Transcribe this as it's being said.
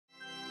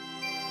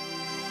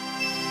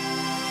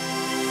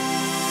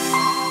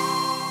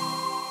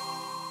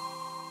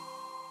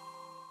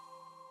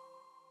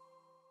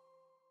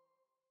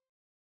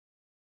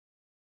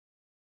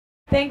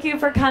Thank you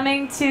for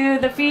coming to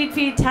the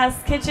feed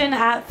test kitchen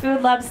at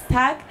Food Loves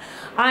Tech.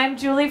 I'm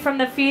Julie from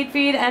the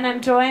feed, and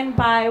I'm joined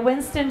by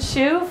Winston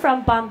Chiu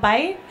from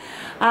Bombite.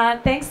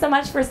 Thanks so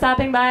much for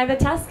stopping by the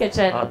test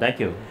kitchen. Oh, thank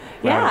you.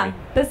 Yeah,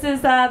 this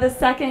is the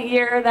second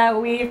year that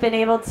we've been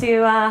able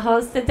to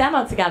host a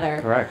demo together.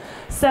 Correct.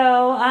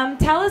 So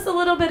tell us a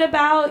little bit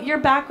about your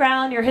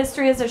background, your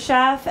history as a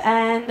chef,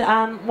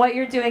 and what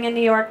you're doing in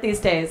New York these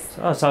days.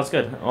 Oh, sounds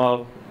good.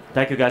 Well,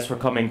 thank you guys for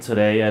coming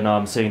today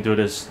and sitting through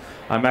this.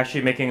 I'm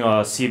actually making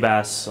a sea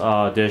bass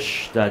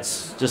dish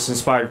that's just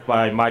inspired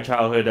by my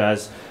childhood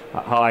as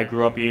how I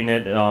grew up eating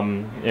it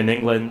in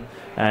England.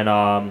 And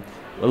a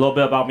little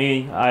bit about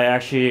me, I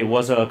actually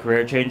was a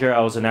career changer.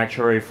 I was an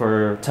actuary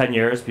for 10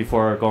 years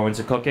before going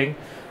into cooking.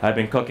 I've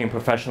been cooking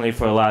professionally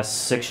for the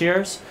last 6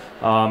 years.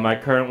 I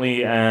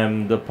currently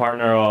am the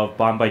partner of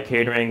Bombite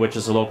Catering, which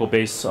is a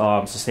local-based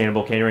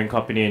sustainable catering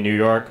company in New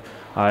York.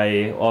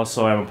 I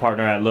also am a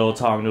partner at Little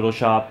Tong Noodle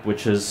Shop,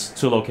 which is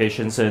 2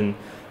 locations in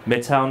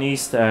Midtown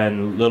East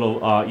and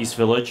Little East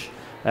Village,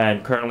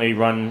 and currently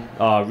run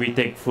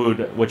Rethink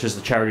Food, which is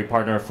the charity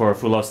partner for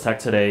Food Loves Tech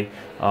today,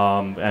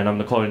 and I'm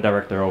the clothing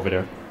director over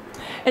there.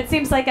 It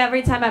seems like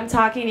every time I'm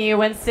talking to you,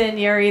 Winston,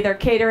 you're either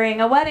catering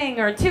a wedding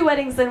or 2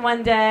 weddings in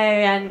one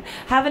day and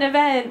have an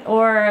event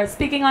or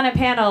speaking on a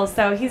panel.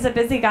 So he's a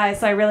busy guy,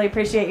 so I really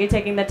appreciate you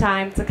taking the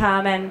time to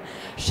come and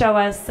show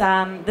us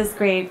this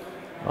great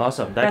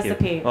Awesome, thank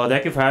recipe. you. Well,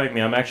 thank you for having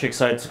me. I'm actually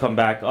excited to come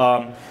back.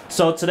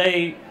 So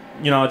today,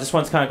 I just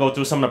want to kind of go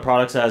through some of the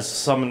products, as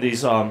some of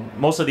these,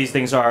 most of these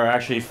things are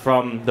actually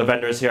from the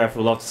vendors here at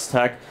Food Loves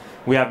Tech.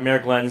 We have Mere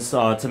Glen's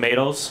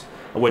tomatoes,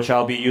 which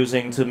I'll be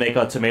using to make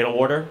a tomato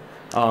water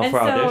for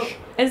our dish.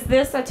 Is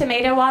this a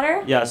tomato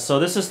water? Yes, so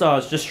this is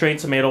just straight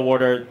tomato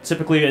water.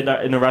 Typically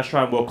in the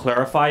restaurant we'll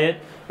clarify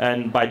it,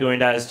 and by doing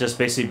that, it's just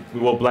basically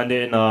we'll blend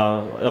it in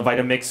a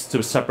Vitamix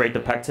to separate the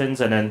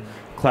pectins and then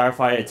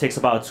clarify it. It takes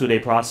about a 2-day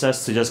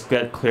process to just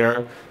get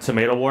clear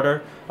tomato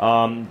water.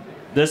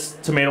 This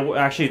tomato,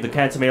 actually the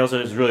canned tomatoes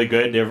is really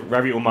good. They're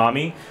very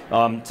umami.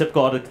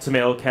 Typical other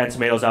canned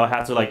tomatoes, I'll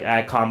have to like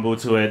add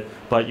kombu to it,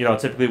 but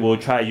typically we'll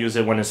try to use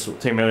it when the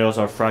tomatoes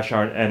are fresh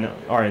and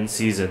are in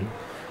season.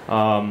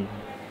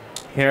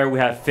 Here we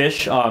have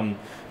fish,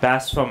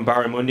 bass from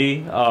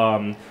Barramundi,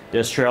 the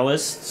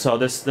Australis. So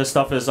this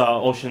stuff is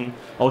ocean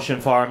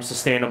farm,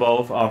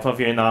 sustainable from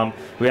Vietnam.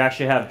 We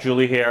actually have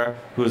Julie here,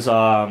 who's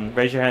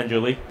raise your hand,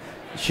 Julie.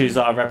 She's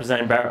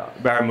representing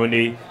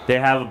Barramundi. They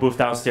have a booth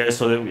downstairs,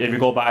 so if you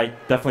go by,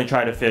 definitely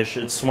try the fish.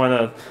 It's one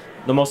of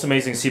the most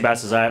amazing sea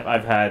basses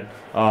I've had,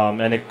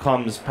 and it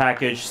comes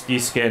packaged,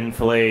 de-skinned,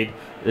 filleted.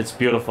 It's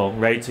beautiful,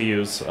 ready to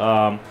use.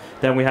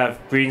 Then we have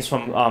greens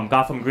from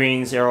Gotham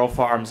Greens, Arrow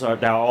Farms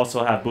that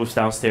also have booths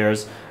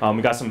downstairs.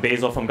 We got some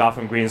basil from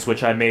Gotham Greens,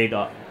 which I made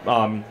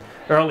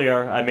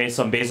earlier. I made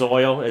some basil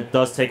oil. It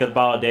does take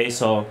about a day,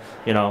 so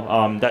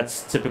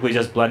that's typically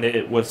just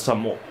blended with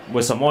some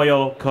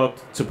oil,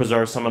 cooked to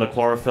preserve some of the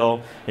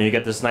chlorophyll, and you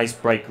get this nice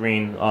bright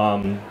green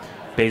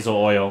basil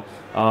oil.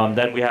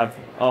 Then we have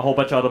a whole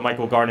bunch of other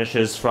micro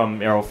garnishes from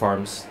Arrow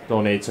Farms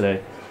donated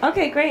today.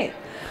 Okay, great.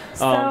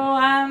 So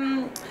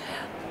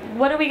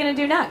what are we going to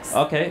do next?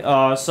 Okay,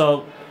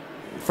 so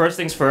first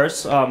things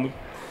first.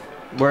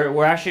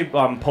 We're actually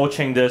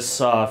poaching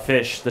this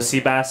fish, the sea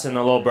bass, in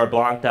a little beurre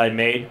blanc that I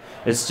made.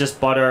 It's just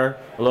butter,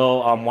 a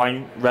little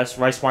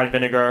rice wine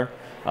vinegar,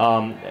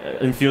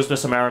 infused with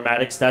some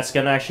aromatics. That's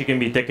actually gonna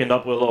be thickened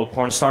up with a little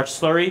cornstarch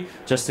slurry,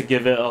 just to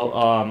give it a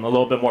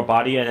little bit more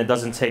body, and it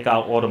doesn't take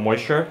out all the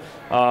moisture.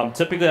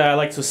 Typically, I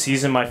like to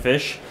season my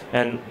fish,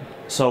 and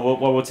so what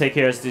we'll take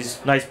here is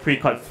these nice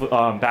pre-cut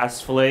bass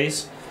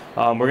fillets.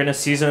 We're gonna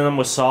season them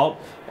with salt,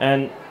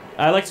 and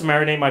I like to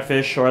marinate my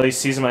fish, or at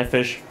least season my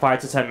fish, 5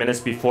 to 10 minutes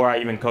before I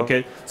even cook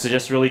it, to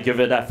just really give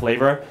it that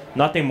flavor.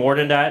 Nothing more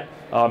than that,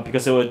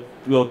 because it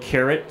will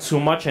cure it too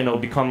much and it'll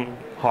become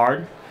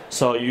hard.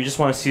 So you just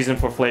want to season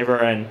for flavor,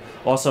 and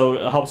also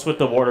it helps with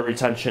the water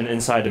retention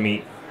inside the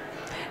meat.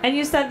 And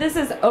you said this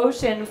is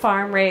ocean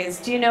farm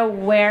raised. Do you know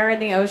where in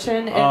the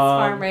ocean it's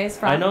farm raised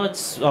from? I know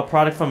it's a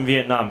product from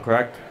Vietnam,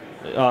 correct?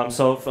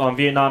 So from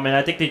Vietnam, and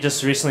I think they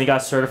just recently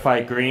got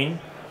certified green.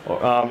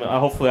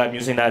 Hopefully I'm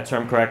using that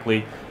term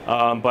correctly.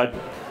 But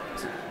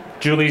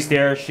Julie's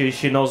there.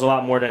 She knows a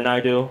lot more than I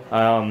do.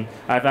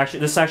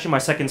 This is actually my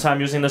second time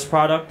using this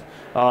product.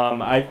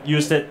 I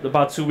used it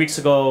about 2 weeks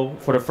ago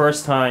for the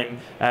first time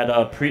at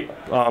a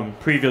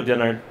preview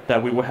dinner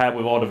that we had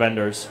with all the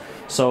vendors.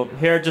 So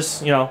here,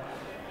 just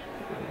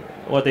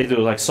what they do,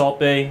 like Salt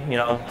Bay,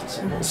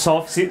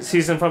 salt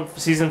season from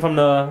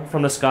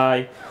the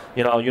sky.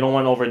 You don't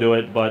want to overdo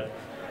it, but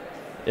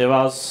if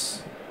I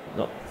was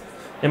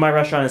in my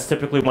restaurant, it's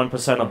typically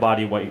 1% of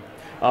body weight.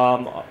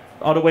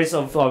 Other ways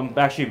of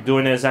actually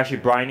doing it is actually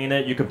brining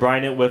it. You could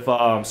brine it with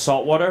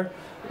salt water,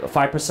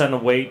 5%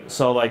 of weight,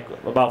 so like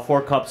about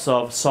 4 cups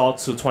of salt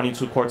to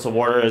 22 quarts of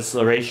water is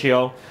the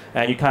ratio.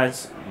 And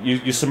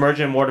you submerge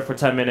it in water for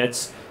 10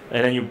 minutes,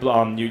 and then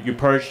you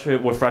purge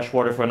it with fresh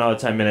water for another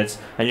 10 minutes,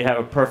 and you have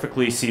a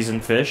perfectly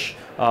seasoned fish.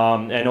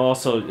 And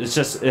also,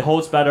 it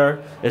holds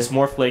better, it's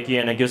more flaky,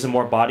 and it gives it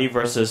more body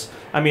versus,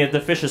 I mean, if the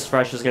fish is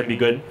fresh, it's going to be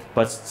good,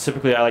 but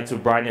typically I like to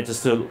brine it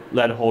just to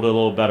let it hold it a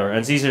little better, and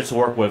it's easier to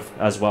work with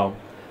as well.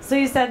 So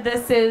you said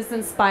this is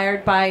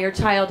inspired by your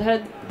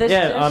childhood, this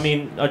dish? I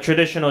mean, a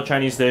traditional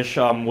Chinese dish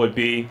would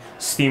be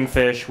steamed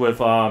fish with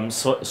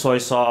soy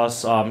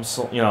sauce,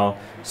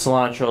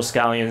 cilantro,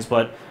 scallions.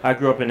 But I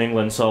grew up in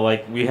England, so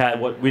like we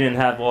didn't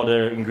have all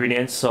the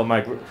ingredients. So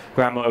my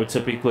grandma would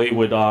typically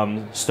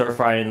stir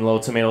fry in a little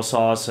tomato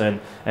sauce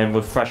and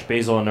with fresh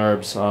basil and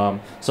herbs. So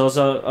it's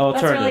an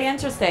alternative. That's really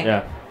interesting.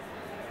 Yeah.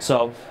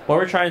 So what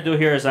we're trying to do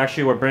here is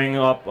actually we're bringing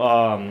up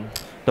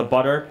the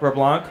butter beurre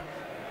blanc.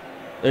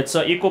 It's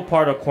an equal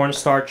part of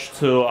cornstarch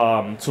to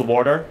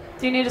water.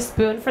 Do you need a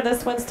spoon for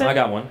this, Winston? I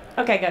got one.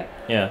 Okay, good.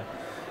 Yeah.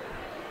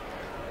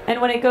 And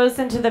when it goes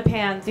into the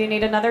pan, do you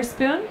need another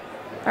spoon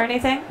or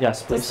anything?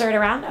 Yes, please. To stir it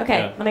around? Okay,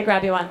 Yeah. let me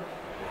grab you one.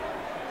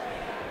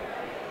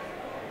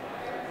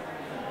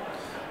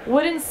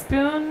 Wooden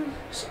spoon.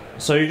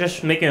 So you're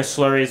just making a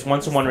slurry. It's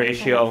 1-to-1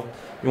 ratio.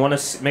 You want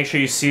to make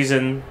sure you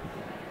season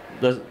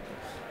the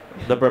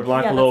beurre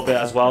blanc a little bit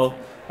as well.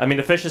 I mean,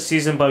 the fish is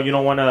seasoned, but you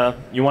want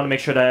to make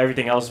sure that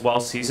everything else is well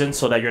seasoned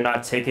so that you're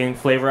not taking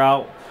flavor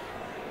out.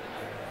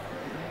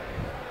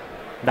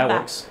 That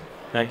works.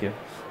 Thank you.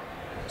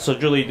 So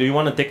Julie, do you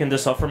want to thicken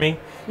this up for me?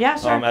 Yeah,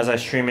 sure. As I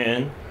stream it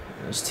in.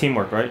 It's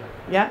teamwork, right?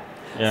 Yeah.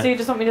 So you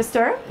just want me to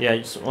stir it? Yeah,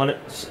 you just want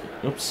it.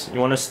 Oops. You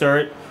want to stir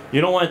it.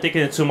 You don't want to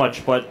thicken it too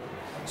much, but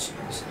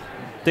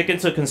thicken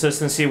to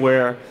consistency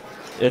where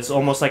it's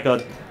almost like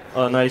a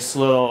nice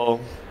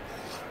little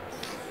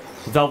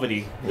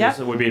velvety. Yep.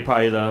 Would be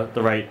probably the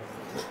right.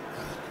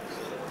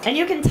 And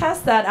you can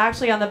test that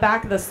actually on the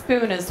back of the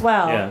spoon as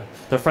well. Yeah.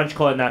 The French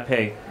call it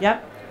nappe.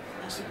 Yep.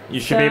 You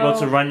should be able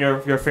to run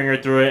your finger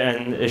through it,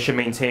 and it should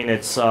maintain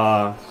its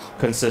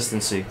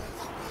consistency.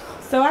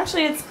 So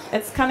actually,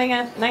 it's coming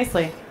in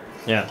nicely.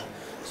 Yeah.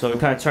 So we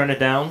kind of turn it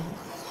down,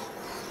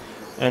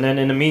 and then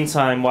in the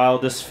meantime, while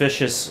this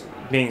fish is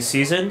being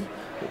seasoned,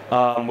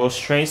 we'll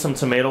strain some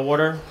tomato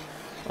water.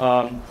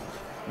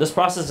 This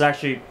process is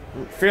actually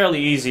fairly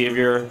easy if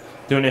you're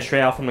doing it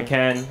straight out from the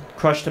can.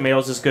 Crushed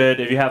tomatoes is good.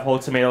 If you have whole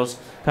tomatoes,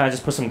 kind of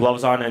just put some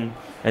gloves on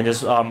and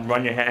just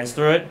run your hands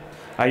through it.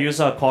 I use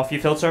a coffee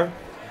filter.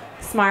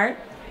 Smart.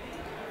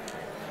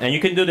 And you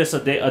can do this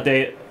a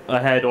day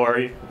ahead,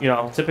 or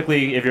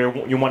typically if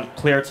you want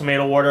clear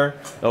tomato water,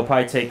 it'll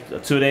probably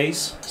take 2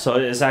 days. So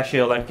it's actually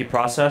a lengthy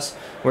process.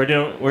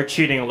 We're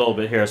cheating a little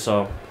bit here,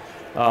 so.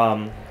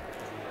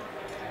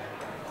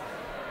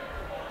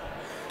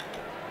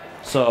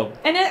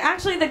 And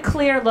actually the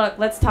clear look,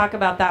 let's talk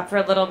about that for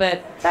a little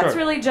bit. That's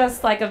really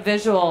just like a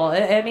visual.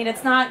 I mean,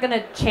 it's not going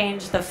to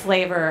change the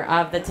flavor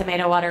of the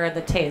tomato water or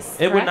the taste.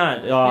 It would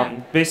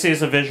not. Basically,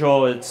 it's a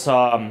visual. It's,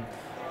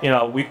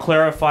 we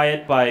clarify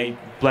it by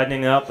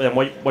blending it up. And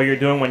what you're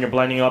doing when you're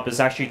blending it up is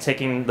actually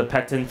taking the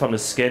pectin from the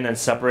skin and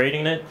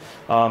separating it.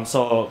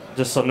 So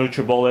just a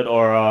NutriBullet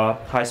or a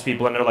high-speed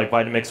blender like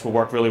Vitamix will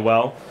work really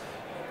well.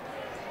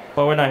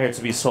 But we're not here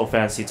to be so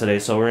fancy today,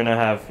 so we're going to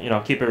have,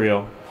 keep it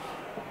real.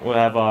 We'll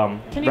have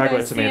Can you regular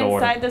guys tomato see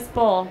water. inside this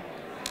bowl?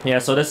 Yeah,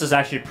 so this is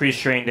actually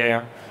pre-strained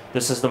there.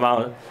 This is the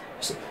amount.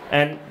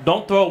 And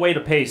don't throw away the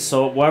paste.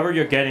 So whatever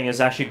you're getting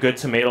is actually good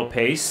tomato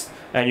paste.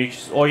 And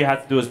all you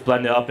have to do is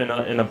blend it up in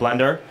a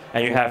blender,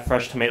 and you have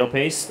fresh tomato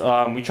paste.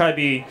 We try to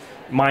be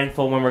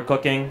mindful when we're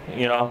cooking,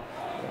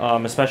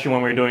 especially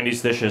when we're doing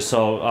these dishes.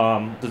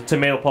 So the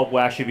tomato pulp will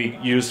actually be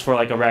used for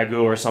like a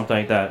ragu or something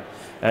like that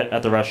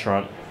at the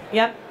restaurant.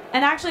 Yep.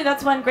 And actually,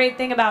 that's one great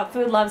thing about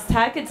Food Loves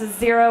Tech. It's a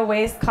zero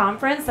waste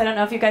conference. I don't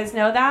know if you guys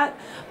know that,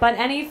 but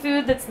any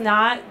food that's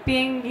not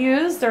being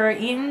used or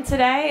eaten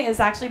today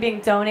is actually being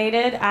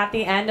donated at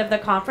the end of the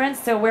conference.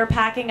 So we're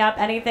packing up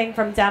anything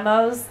from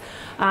demos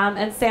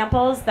and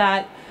samples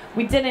that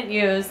we didn't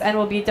use, and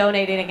we'll be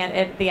donating it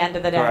at the end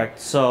of the day. Correct.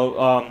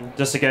 So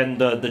just again,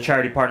 the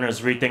charity partner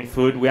is Rethink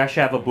Food. We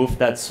actually have a booth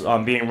that's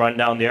being run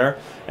down there,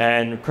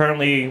 and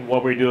currently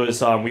what we do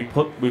is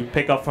we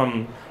pick up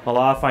from a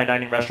lot of fine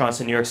dining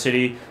restaurants in New York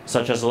City,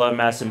 such as 11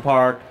 Madison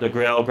Park, The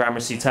Grill,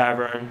 Gramercy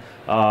Tavern,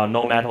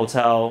 Nomad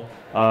Hotel,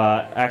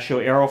 actual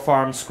Aero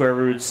Farm, Square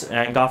Roots,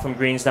 and Gotham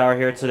Greens that are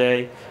here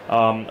today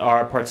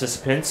are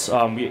participants.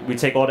 We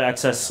take all the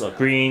excess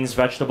greens,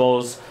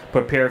 vegetables,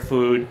 prepare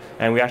food,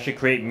 and we actually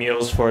create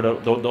meals for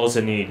those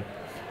in need.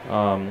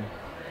 And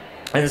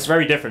it's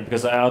very different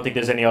because I don't think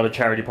there's any other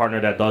charity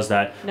partner that does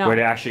that, where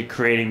they're actually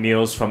creating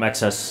meals from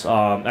excess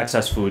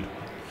food.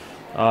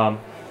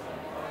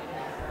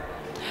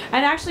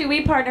 And actually,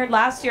 we partnered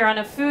last year on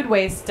a food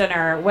waste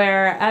dinner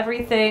where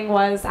everything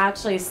was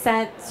actually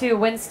sent to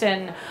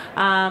Winston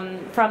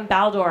from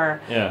Baldor.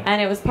 Yeah. And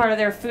it was part of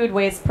their food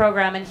waste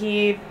program. And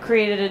he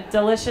created a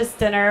delicious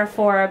dinner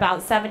for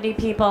about 70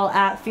 people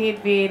at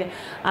feedfeed.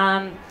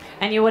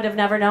 And you would have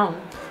never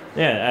known.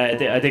 Yeah,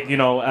 I think,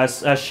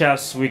 as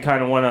chefs, we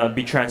kind of want to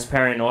be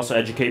transparent and also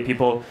educate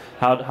people.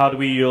 How do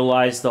we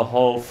utilize the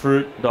whole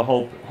fruit, the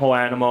whole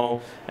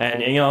animal,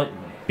 and,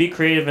 be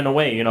creative in a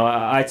way. You know,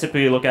 I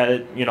typically look at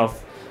it, you know,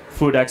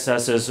 food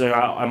excesses. You know,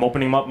 I'm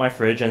opening up my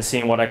fridge and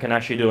seeing what I can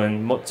actually do,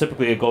 and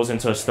typically it goes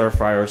into a stir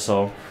fry or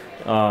so.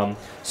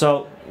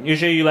 So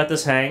usually you let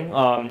this hang.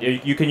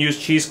 You can use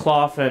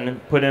cheesecloth and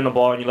put it in a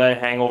ball, and you let it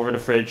hang over the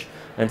fridge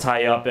and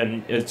tie it up,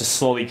 and it just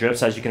slowly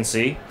drips, as you can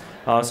see.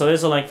 So it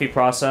is a lengthy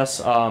process.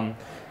 Okay.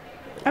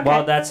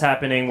 While that's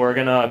happening, we're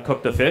gonna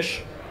cook the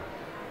fish.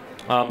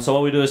 So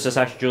what we do is just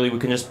actually, Julie, we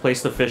can just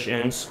place the fish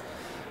in.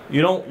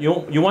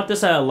 You want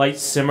this at a light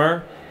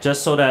simmer,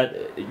 just so that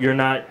you're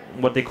not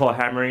what they call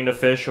hammering the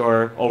fish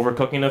or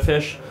overcooking the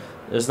fish.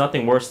 There's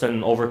nothing worse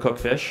than overcooked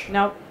fish.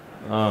 Nope.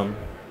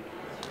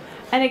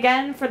 And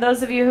again, for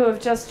those of you who have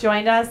just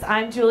joined us,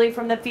 I'm Julie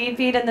from the Feed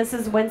Feed, and this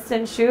is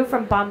Winston Chiu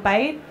from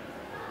Bombite.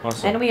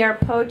 Awesome. And we are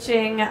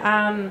poaching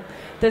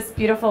this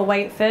beautiful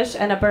white fish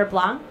and a beurre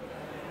blanc.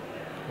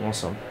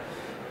 Awesome.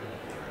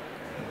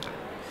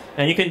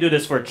 And you can do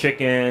this for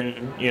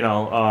chicken, you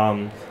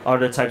know,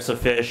 other types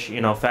of fish,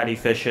 you know, fatty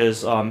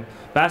fishes.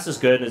 Bass is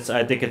good.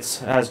 I think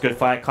it has good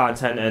fat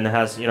content, and it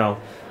has, you know,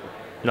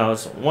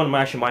 it's one of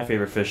my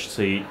favorite fish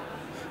to eat.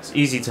 It's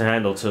easy to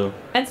handle too.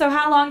 And so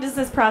how long does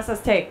this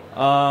process take?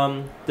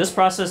 This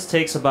process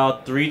takes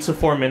about 3 to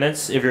 4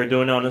 minutes if you're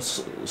doing it on a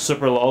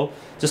super low.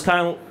 Just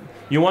kind of,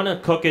 you want to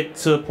cook it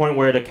to the point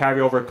where the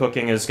carryover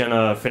cooking is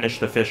gonna finish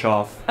the fish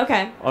off.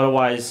 Okay.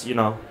 Otherwise, you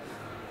know,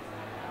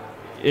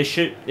 it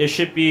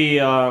should be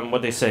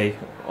what they say.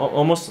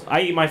 Almost,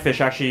 I eat my fish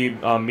actually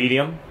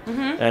medium,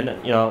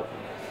 and you know.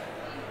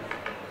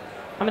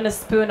 I'm gonna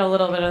spoon a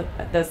little bit of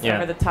this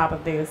over the top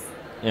of these.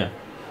 Yeah.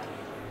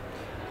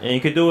 And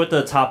you could do it with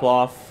the top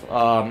off,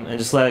 and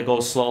just let it go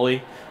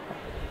slowly.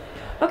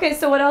 Okay,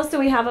 so what else do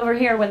we have over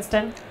here,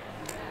 Winston?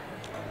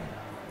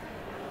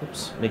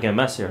 Oops, making a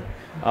mess here.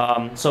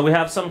 So we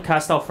have some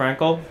Castel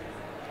Franco.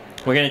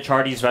 We're gonna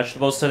char these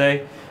vegetables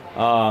today.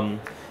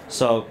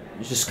 So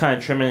just kind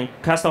of trimming.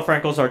 Castel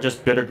Francos are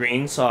just bitter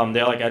greens.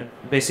 They're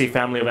like basically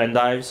family of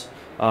endives.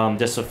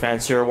 Just a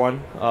fancier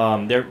one.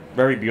 They're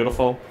very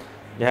beautiful.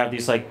 They have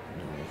these like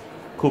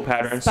cool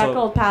patterns.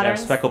 Speckled patterns.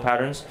 Yeah, speckled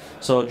patterns.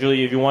 So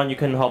Julie, if you want, you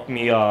can help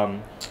me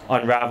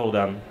unravel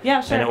them.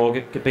 Yeah, sure. And then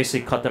we'll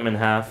basically cut them in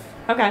half.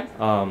 Okay.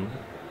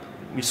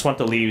 You just want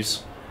the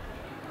leaves.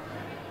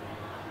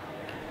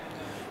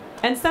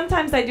 And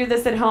sometimes I do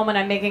this at home when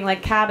I'm making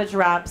like cabbage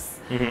wraps.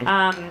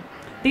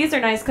 These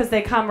are nice because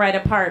they come right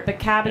apart, but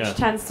cabbage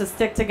tends to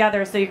stick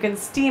together, so you can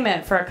steam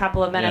it for a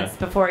couple of minutes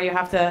before you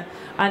have to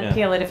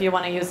unpeel it if you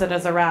want to use it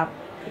as a wrap.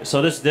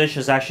 So this dish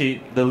is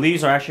actually, the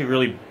leaves are actually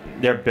really,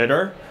 they're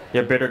bitter.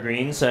 They're bitter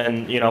greens,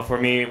 and you know, for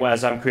me,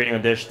 as I'm creating a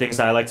dish, things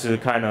that I like to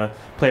kind of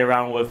play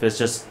around with is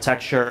just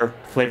texture,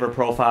 flavor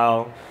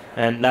profile,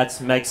 and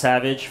that's Meg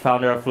Savage,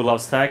 founder of Food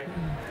Loves Tech.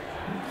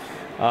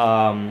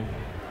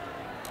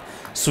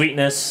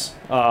 Sweetness,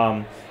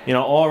 you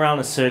know, all around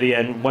the city,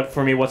 and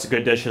for me, what's a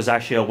good dish is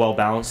actually a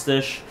well-balanced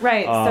dish.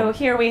 Right, so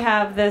here we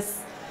have this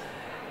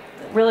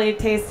really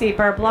tasty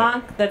beurre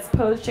blanc that's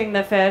poaching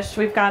the fish.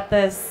 We've got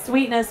this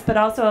sweetness, but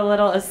also a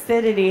little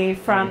acidity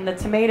from the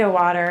tomato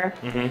water.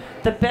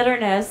 The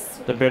bitterness.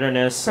 The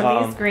bitterness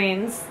from these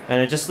greens.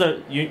 And it just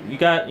you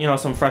got, you know,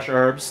 some fresh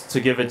herbs to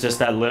give it just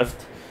that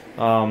lift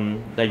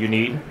that you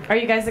need. Are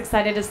you guys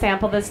excited to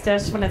sample this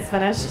dish when it's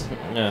finished?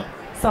 Yeah.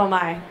 So am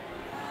I.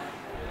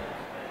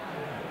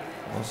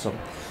 Awesome.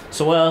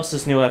 So what else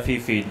is new at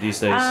Feed Feed these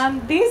days?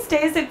 These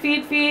days at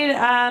Feed Feed,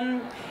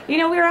 you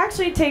know, we're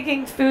actually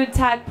taking food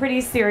tech pretty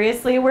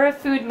seriously. We're a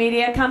food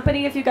media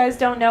company, if you guys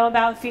don't know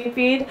about Feed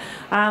Feed.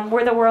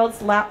 We're the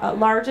world's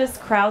largest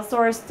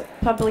crowdsourced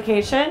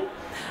publication.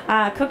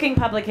 Cooking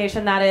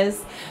publication, that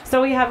is.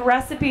 So we have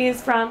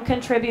recipes from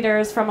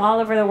contributors from all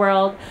over the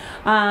world,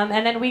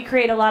 and then we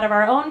create a lot of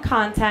our own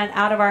content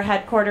out of our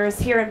headquarters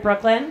here in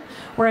Brooklyn.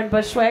 We're in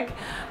Bushwick,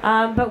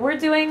 but we're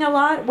doing a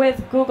lot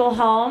with Google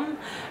Home.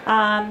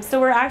 So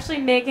we're actually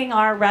making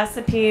our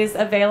recipes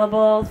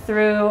available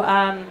through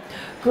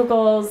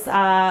Google's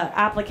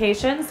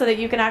application, so that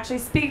you can actually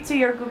speak to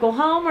your Google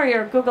Home or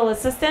your Google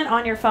Assistant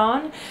on your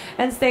phone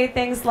and say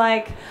things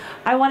like,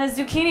 I want a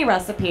zucchini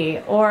recipe,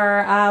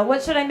 or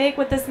what should I make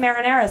with this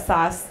marinara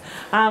sauce,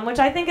 which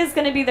I think is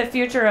going to be the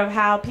future of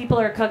how people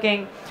are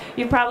cooking.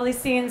 You've probably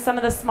seen some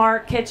of the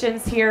smart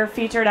kitchens here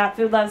featured at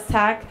Food Loves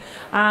Tech.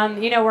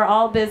 You know, we're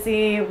all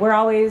busy. We're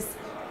always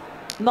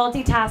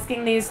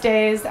multitasking these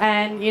days,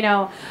 and you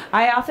know,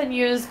 I often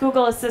use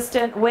Google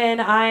Assistant when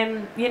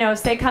I'm, you know,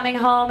 say coming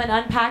home and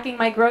unpacking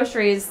my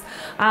groceries,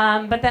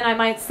 but then I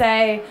might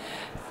say,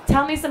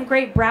 tell me some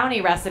great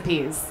brownie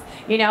recipes,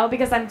 you know,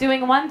 because I'm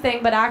doing one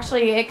thing, but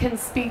actually it can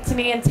speak to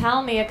me and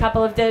tell me a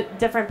couple of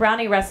different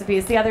brownie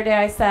recipes. The other day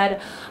I said,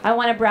 I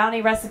want a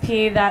brownie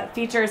recipe that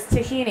features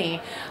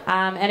tahini,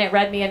 and it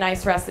read me a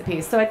nice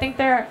recipe. So I think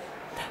they're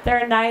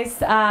nice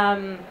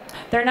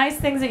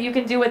things that you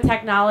can do with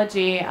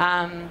technology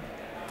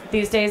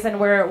these days, and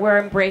we're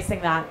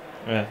embracing that.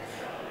 Yeah.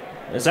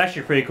 It's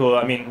actually pretty cool.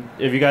 I mean,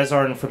 if you guys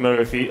aren't familiar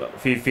with Feed,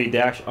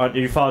 if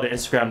you follow the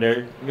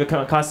Instagram, you're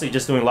constantly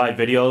just doing live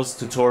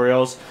videos,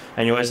 tutorials,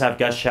 and you always have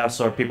guest chefs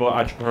or people,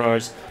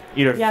 entrepreneurs,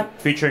 either Yep.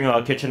 featuring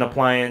a kitchen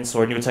appliance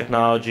or new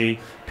technology,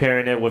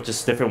 pairing it with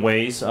just different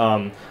ways.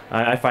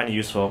 I find it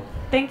useful.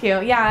 Thank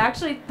you. Yeah,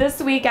 actually,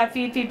 this week at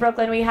Feed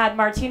Brooklyn, we had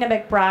Martina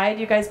McBride.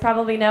 You guys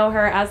probably know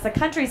her as the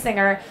country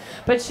singer,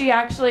 but she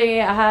actually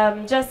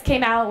just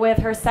came out with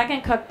her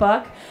second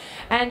cookbook,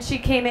 and she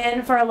came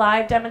in for a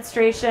live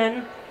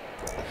demonstration,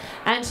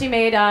 and she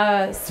made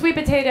a sweet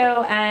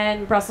potato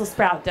and Brussels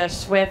sprout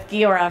dish with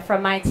Giora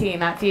from my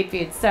team at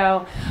Feed.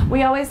 So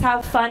we always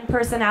have fun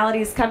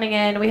personalities coming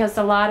in. We host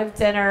a lot of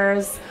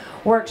dinners,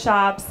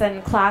 workshops,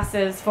 and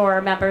classes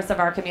for members of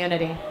our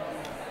community.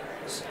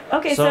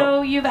 Okay,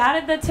 so you've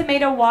added the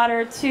tomato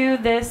water to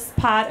this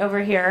pot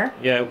over here.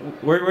 Yeah,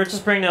 we're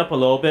just bringing it up a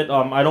little bit.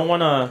 I don't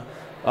want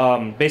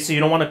to, basically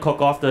you don't want to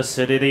cook off the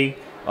acidity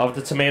of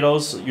the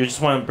tomatoes. You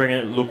just want to bring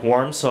it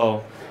lukewarm,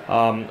 so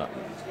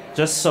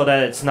just so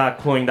that it's not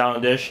cooling down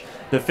the dish.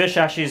 The fish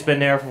actually has been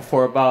there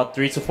for about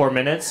 3 to 4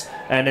 minutes,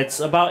 and it's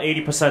about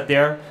 80%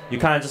 there. You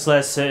kind of just let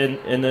it sit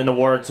in the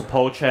water to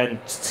poach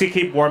and to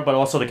keep warm, but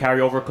also the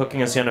carryover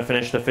cooking is going to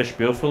finish the fish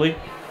beautifully.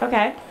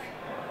 Okay.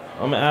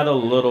 I'm going to add a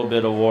little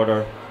bit of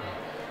water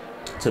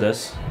to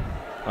this.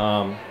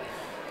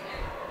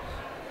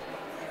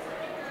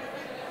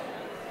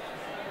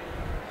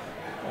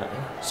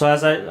 So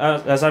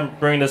as I'm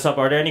bringing this up,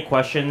 are there any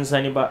questions?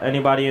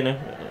 Anybody in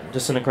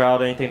the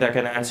crowd? Anything that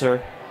can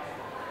answer?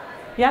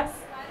 Yes.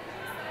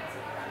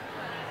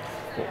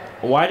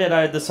 Why did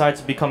I decide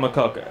to become a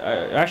cook?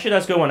 Actually,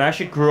 that's a good one. I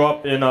actually grew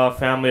up in a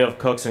family of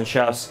cooks and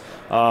chefs.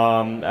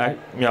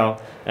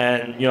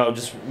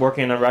 Just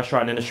working in the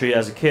restaurant industry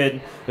as a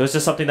kid, it was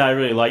just something that I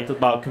really liked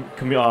about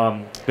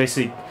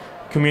basically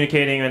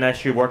communicating and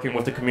actually working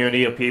with the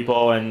community of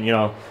people. And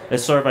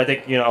it's sort of, I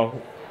think,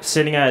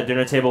 sitting at a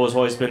dinner table has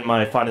always been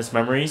my fondest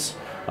memories.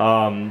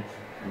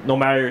 No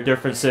matter your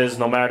differences,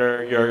 no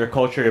matter your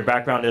culture, your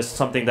background, there's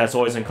something that's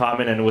always in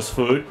common, and it was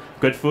food,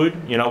 good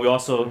food. We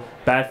also,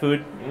 bad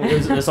food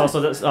it's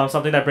also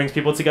something that brings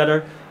people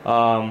together.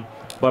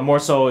 But more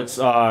so,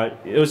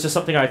 it was just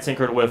something I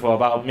tinkered with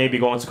about maybe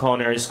going to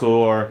culinary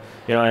school, or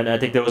and I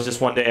think there was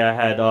just one day I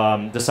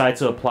had decided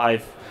to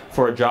apply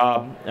for a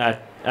job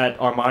at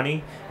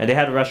Armani, and they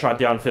had a restaurant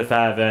there on Fifth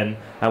Ave, and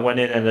I went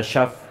in, and the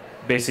chef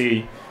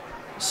basically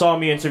saw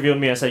me, interviewed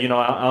me, and said,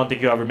 I don't think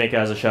you'll ever make it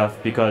as a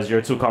chef because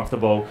you're too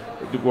comfortable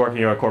working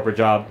your corporate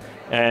job.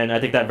 And I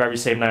think that very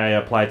same night I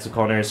applied to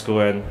culinary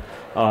school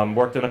and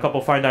worked in a couple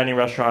fine dining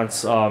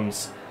restaurants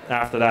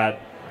after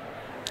that.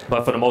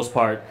 But for the most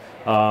part,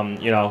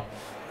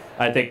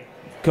 I think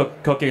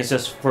cooking is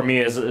just, for me,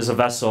 is a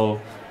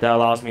vessel that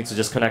allows me to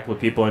just connect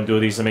with people and do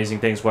these amazing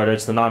things, whether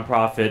it's the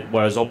nonprofit,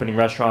 whether it's opening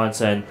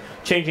restaurants and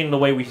changing the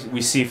way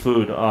we see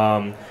food.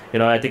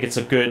 I think it's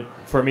a good,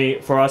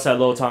 for us at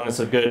Little Tongue, it's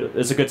a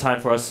good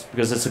time for us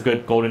because it's a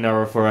good golden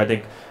era for, I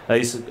think, at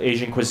least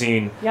Asian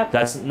cuisine. Yep.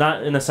 That's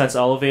not in a sense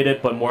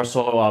elevated, but more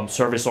so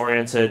service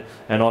oriented,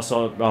 and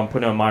also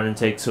putting a modern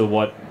take to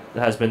what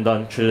has been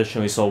done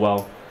traditionally so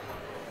well.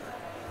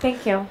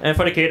 Thank you. And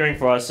for the catering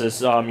for us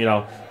is,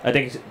 I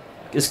think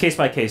it's case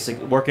by case, like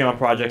working on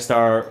projects that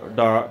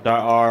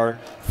are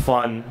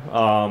fun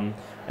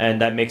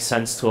and that make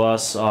sense to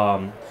us.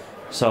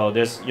 So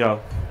there's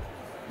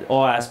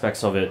all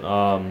aspects of it.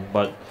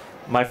 But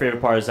my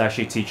favorite part is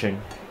actually teaching.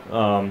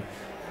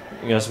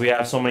 Because we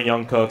have so many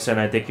young cooks, and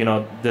I think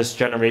this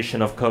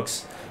generation of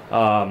cooks,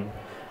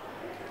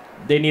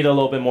 they need a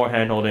little bit more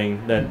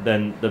handholding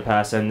than the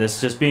past, and it's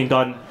just being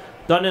done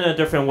in a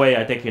different way.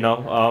 I think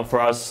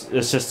for us,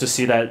 it's just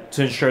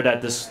to ensure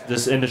that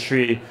this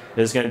industry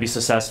is going to be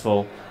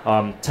successful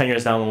 10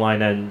 years down the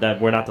line, and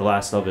that we're not the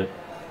last of it.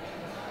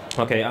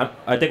 Okay,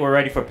 I think we're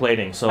ready for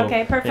plating. So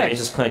okay, perfect.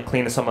 Just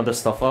clean some of this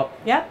stuff up.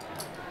 Yep.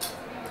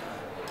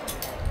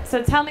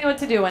 So tell me what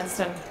to do,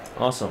 Winston.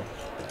 Awesome.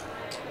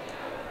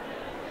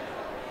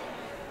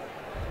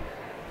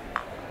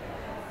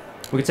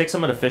 We can take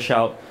some of the fish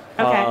out.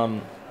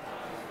 Okay.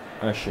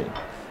 Actually,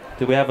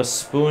 do we have a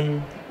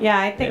spoon? Yeah,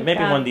 I think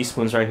maybe one of these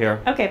spoons right here.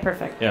 Okay,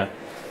 perfect. Yeah.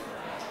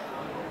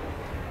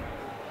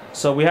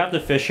 So we have the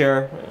fish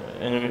here,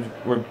 and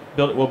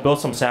we'll build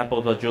some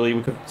samples. But Julie,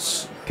 we could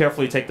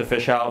carefully take the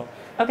fish out.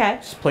 Okay.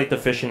 Just plate the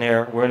fish in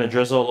here. We're gonna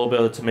drizzle a little bit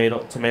of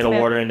tomato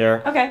water in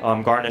there. Okay.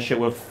 Garnish it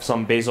with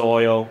some basil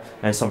oil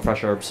and some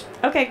fresh herbs.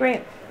 Okay,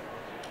 great.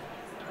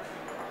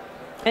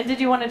 And did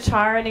you want to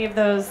char any of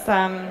those?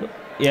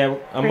 Yeah,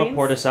 I'm gonna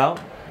pour this out.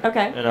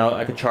 Okay. And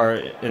I could char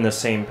it in the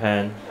same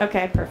pan.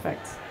 Okay,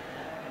 perfect.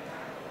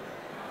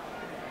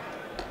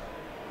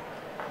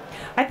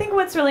 I think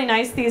what's really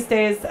nice these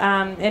days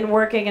in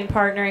working and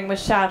partnering with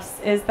chefs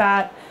is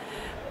that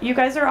you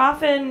guys are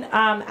often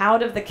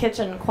out of the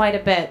kitchen quite a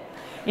bit,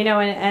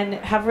 and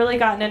have really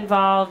gotten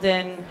involved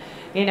in,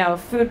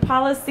 food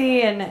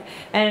policy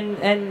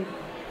and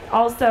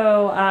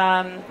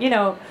also,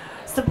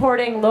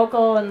 supporting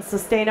local and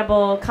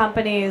sustainable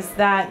companies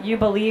that you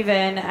believe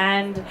in,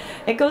 and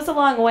it goes a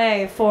long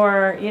way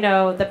for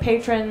the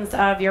patrons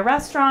of your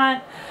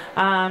restaurant,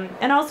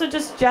 and also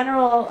just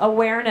general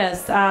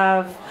awareness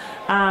of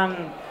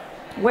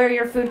where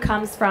your food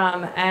comes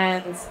from,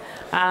 and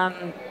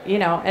you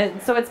know,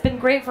 and so it's been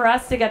great for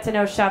us to get to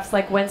know chefs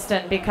like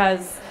Winston,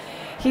 because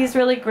he's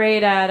really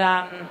great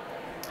at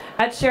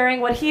sharing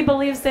what he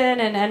believes in,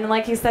 and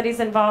like he said, he's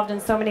involved in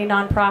so many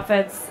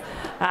nonprofits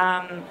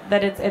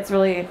that it's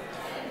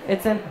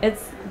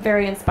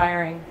very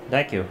inspiring.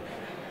 Thank you.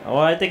 Well,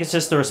 I think it's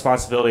just the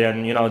responsibility,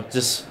 and you know,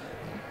 just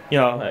you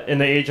know, in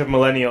the age of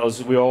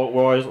millennials, we're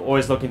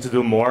always looking to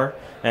do more,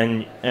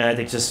 and I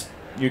think just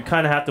you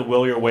kind of have to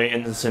will your way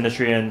into this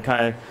industry and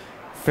kind of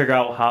figure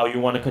out how you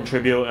want to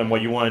contribute and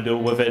what you want to do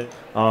with it.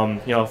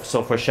 You know,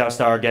 so for chefs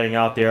that are getting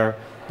out there,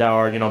 that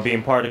are, you know,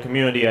 being part of the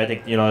community, I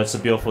think, you know, it's a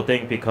beautiful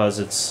thing, because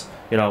it's,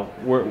 you know,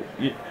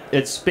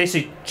 it's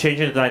basically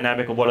changing the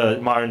dynamic of what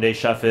a modern day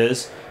chef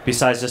is,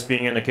 besides just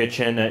being in the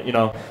kitchen. You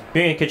know,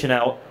 being in the kitchen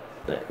out,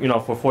 you know,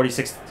 for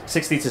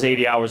 60 to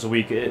 80 hours a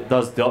week, it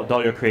does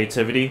dull your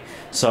creativity.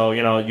 So,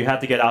 you know, you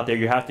have to get out there,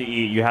 you have to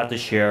eat, you have to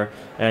share,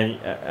 and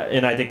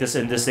I think this,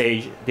 in this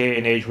day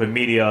and age with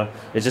media,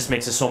 it just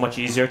makes it so much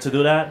easier to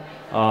do that.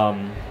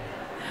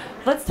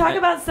 Let's talk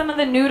about some of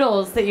the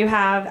noodles that you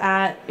have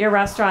at your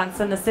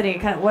restaurants in the city.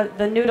 Kind of what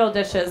the noodle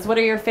dishes. What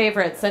are your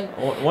favorites, and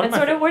what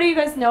are you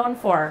guys known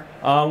for?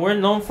 We're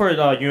known for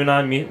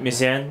Yunnan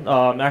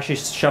Mizian. Actually,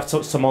 Chef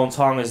Simone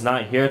Tong is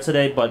not here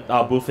today, but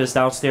our booth is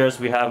downstairs.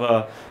 We have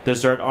a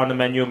dessert on the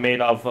menu made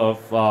of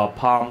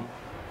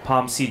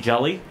palm seed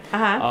jelly.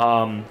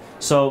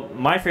 So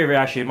my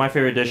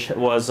favorite dish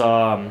was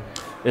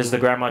is the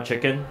grandma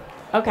chicken.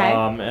 Okay.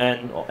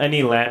 And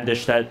any lamb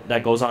dish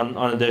that goes on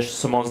a dish,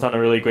 Simone's done a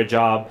really great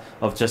job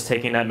of just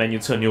taking that menu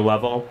to a new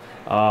level.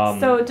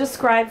 So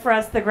describe for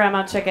us the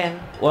grandma chicken.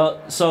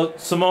 Well, so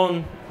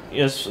Simone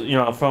is, you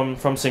know,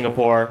 from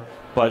Singapore,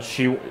 but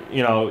she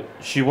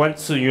went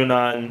to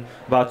Yunnan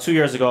about 2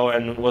 years ago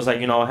and was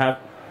like, you know,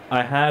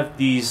 I had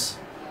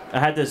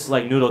this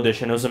like noodle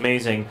dish, and it was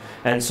amazing.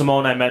 And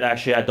Simone I met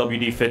actually at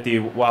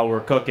WD50 while we were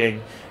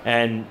cooking,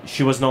 and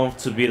she was known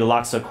to be the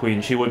laksa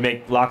queen. She would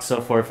make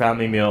laksa for a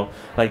family meal,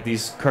 like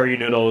these curry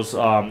noodles,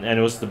 and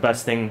it was the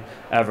best thing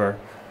ever.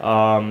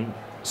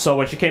 So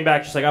when she came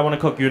back, she's like, I want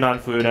to cook Yunnan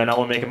food and I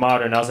want to make it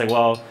modern. And I was like,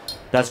 well,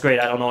 that's great.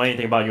 I don't know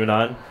anything about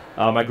Yunnan.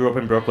 I grew up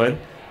in Brooklyn,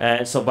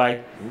 and so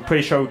I'm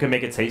pretty sure we can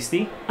make it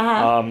tasty.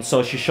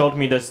 So she showed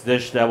me this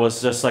dish that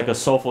was just like a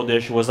soulful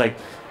dish. It was like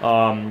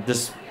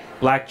this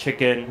black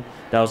chicken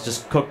that was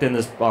just cooked in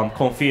this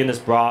confit in this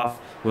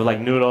broth with like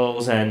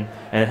noodles, and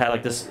it had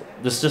like this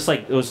just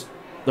like, it was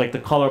like the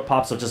color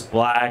pops of just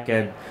black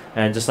and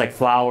just like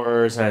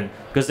flowers, and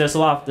because there's a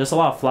lot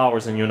of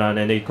flowers in Yunnan,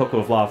 and they cook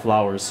with a lot of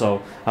flowers.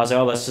 So I was like,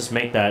 oh, let's just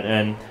make that.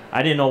 And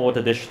I didn't know what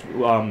the dish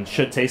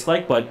should taste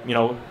like, but you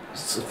know,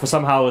 for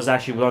somehow it was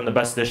actually one of the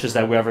best dishes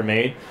that we ever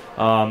made.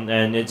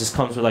 And it just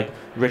comes with like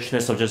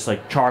richness of just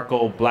like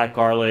charcoal, black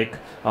garlic,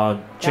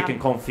 chicken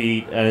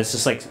confit, and it's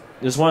just like,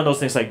 it's one of those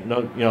things like,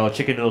 you know,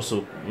 chicken noodle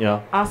soup, you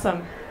know.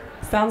 Awesome.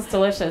 Sounds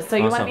delicious. So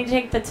you want me to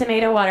take the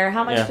tomato water.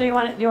 How much do you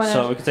want?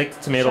 So we could take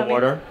the tomato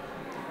water,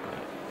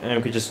 and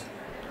we could just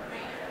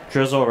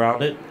drizzle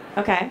around it.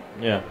 Okay.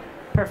 Yeah.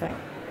 Perfect.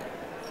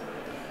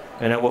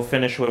 And then we'll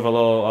finish with a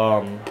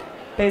little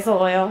basil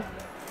oil.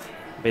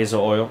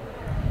 Basil oil.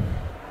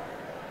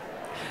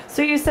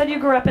 So you said you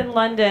grew up in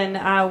London.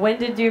 When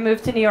did you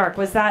move to New York?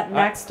 Was that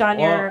next on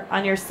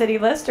your city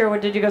list, or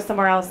did you go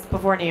somewhere else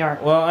before New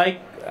York? Well,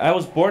 I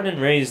was born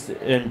and raised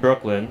in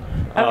Brooklyn.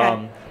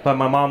 Okay. But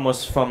my mom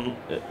was from,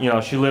 you know,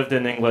 she lived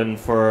in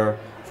England for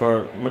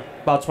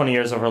about 20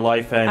 years of her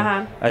life,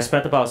 and I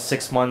spent about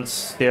 6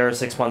 months there,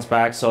 6 months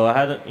back. So I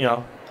had, you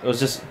know, it was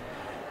just,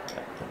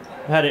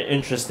 I had an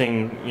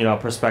interesting, you know,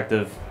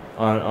 perspective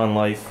on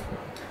life,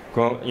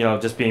 growing, you know,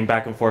 just being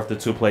back and forth to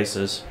two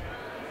places.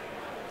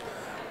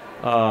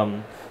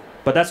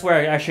 But that's where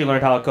I actually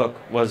learned how to cook,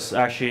 was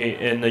actually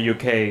in the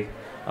UK,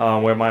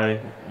 where my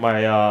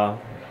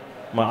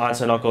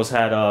aunts and uncles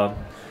had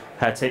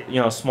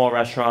you know, small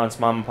restaurants,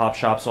 mom and pop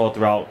shops all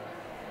throughout,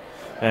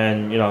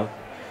 and you know.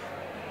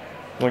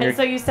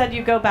 So you said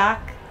you go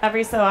back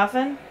every so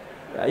often?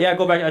 Yeah, I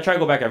go back. I try to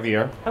go back every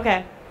year.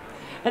 Okay.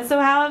 And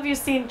so how have you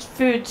seen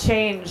food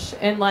change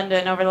in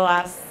London over the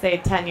last, say,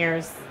 10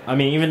 years? I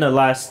mean, even the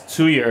last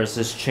 2 years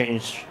has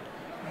changed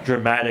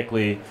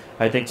dramatically.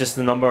 I think just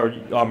the number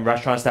of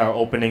restaurants that are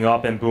opening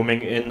up and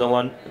booming in the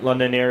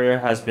London area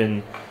has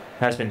been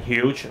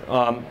huge.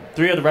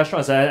 3 of the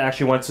restaurants I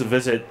actually went to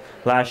visit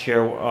last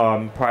year,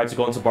 prior to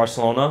going to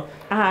Barcelona,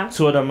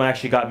 2 of them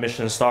actually got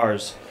Michelin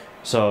stars.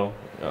 So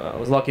I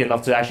was lucky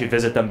enough to actually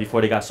visit them before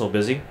they got so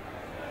busy.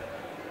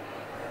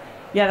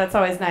 Yeah, that's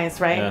always nice,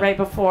 right? Yeah. Right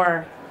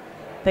before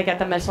they get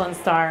the Michelin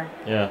star.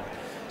 Yeah.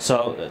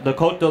 So the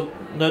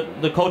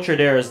culture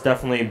there is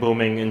definitely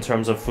booming in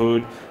terms of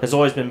food. It's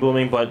always been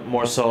booming, but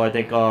more so I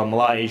think a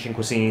lot of Asian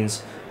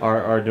cuisines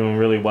are doing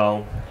really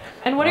well.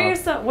 And what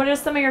are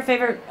some of your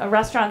favorite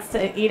restaurants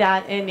to eat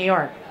at in New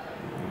York?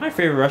 My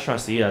favorite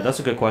restaurants to eat at?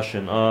 That's a good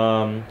question.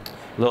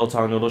 Little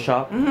Tong Noodle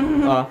Shop.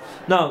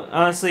 No,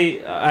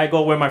 honestly, I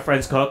go where my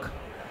friends cook.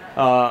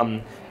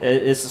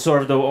 It's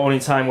sort of the only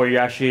time where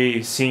you're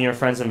actually seeing your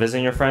friends and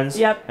visiting your friends.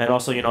 Yep. And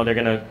also, you know, they're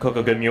gonna cook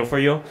a good meal for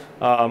you.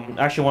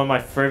 Actually, one of my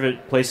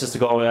favorite places to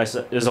go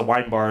is a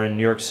wine bar in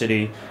New York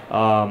City.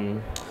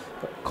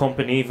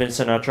 Company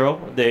Vincent Chiu.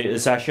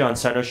 It's actually on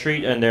Center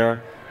Street, and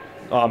they're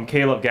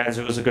Caleb Gans,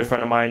 who was a good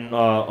friend of mine,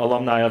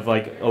 alumni of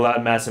like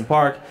Aladdin Madison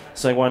Park.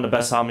 It's like one of the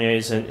best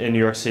sommeliers in New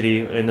York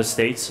City in the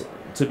States,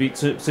 to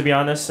be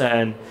honest,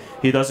 and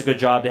he does a good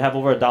job. They have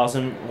over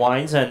 1,000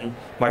 wines, and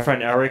my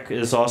friend Eric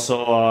is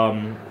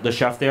also the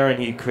chef there,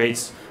 and he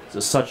creates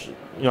such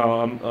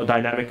a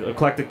dynamic,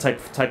 eclectic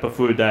type of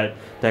food that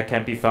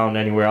can't be found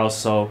anywhere else.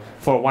 So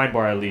for a wine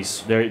bar, at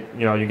least, you're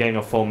getting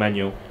a full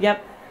menu.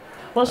 Yep.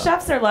 Well,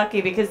 chefs are lucky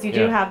because you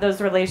do Yeah. have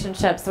those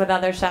relationships with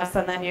other chefs,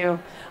 and then you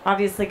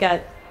obviously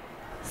get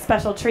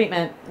special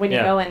treatment when you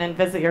Yeah. go in and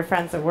visit your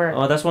friends at work.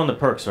 Oh, that's one of the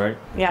perks, right?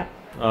 Yeah.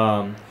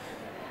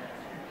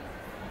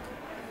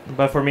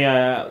 But for me,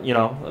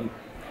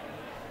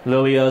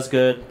 Lilia is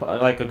good. I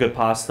like a good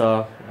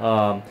pasta.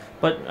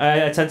 But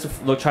I tend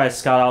to try to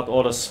scout out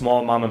all the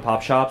small mom and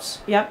pop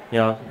shops. Yep. You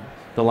know,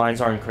 the lines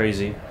aren't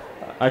crazy.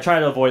 I try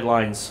to avoid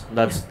lines.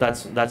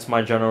 That's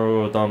my general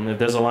rule of thumb. If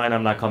there's a line,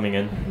 I'm not coming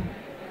in.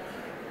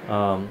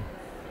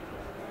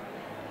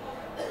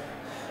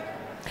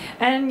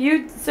 And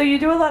you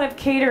do a lot of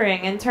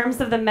catering in terms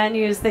of the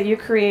menus that you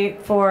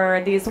create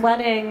for these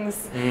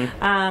weddings.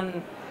 Mm-hmm.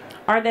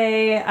 Are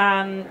they,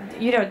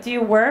 do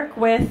you work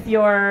with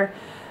your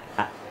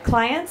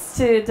clients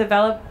to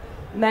develop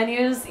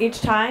menus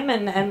each time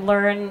and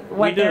learn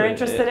what they're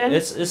interested in?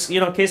 It's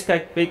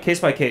case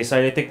by case.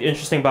 I think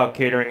interesting about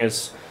catering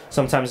is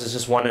sometimes it's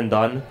just one and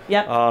done.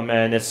 Yep.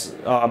 And it's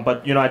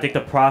but I think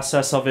the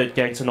process of it,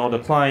 getting to know the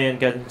client,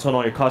 getting to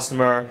know your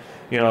customer,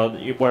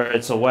 where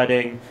it's a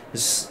wedding,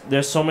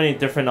 there's so many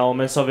different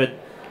elements of it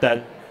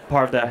that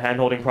part of that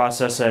hand-holding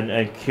process and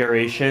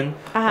curation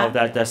of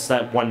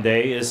that one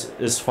day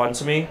is fun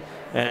to me.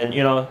 And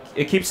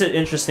it keeps it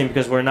interesting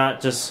because we're not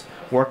just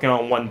working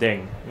on one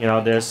thing.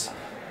 There's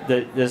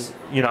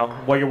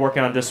what you're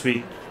working on this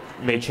week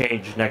may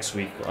change next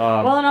week.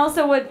 Well, and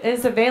also what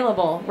is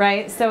available,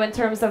 right? So in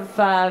terms of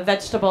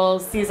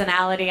vegetables,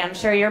 seasonality, I'm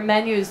sure your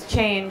menus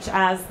change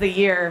as the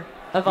year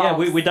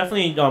evolves. Yeah, we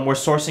definitely we're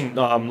sourcing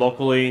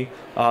locally.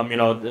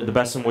 The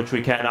best in which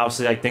we can.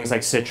 Obviously, like things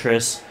like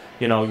citrus.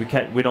 We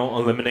don't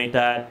eliminate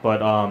that,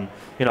 but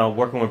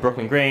working with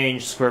Brooklyn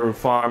Grange, Square Root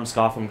Farms,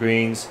 Gotham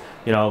Greens,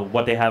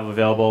 what they have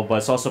available. But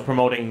it's also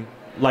promoting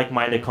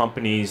like-minded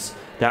companies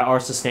that are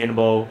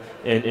sustainable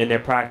in their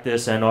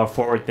practice and are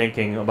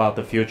forward-thinking about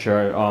the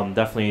future.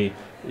 Definitely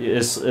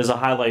is a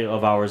highlight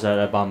of ours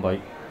at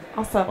Bombite.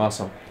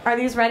 Awesome. Are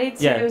these ready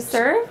to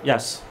serve?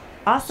 Yes.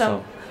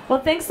 Awesome. Well,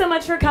 thanks so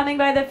much for coming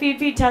by the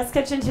feed Test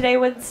Kitchen today,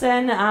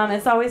 Winston.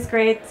 It's always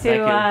great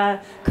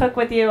to cook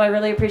with you. I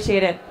really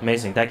appreciate it.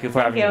 Amazing. Thank you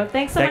for having me.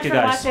 Thanks so much for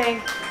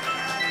watching.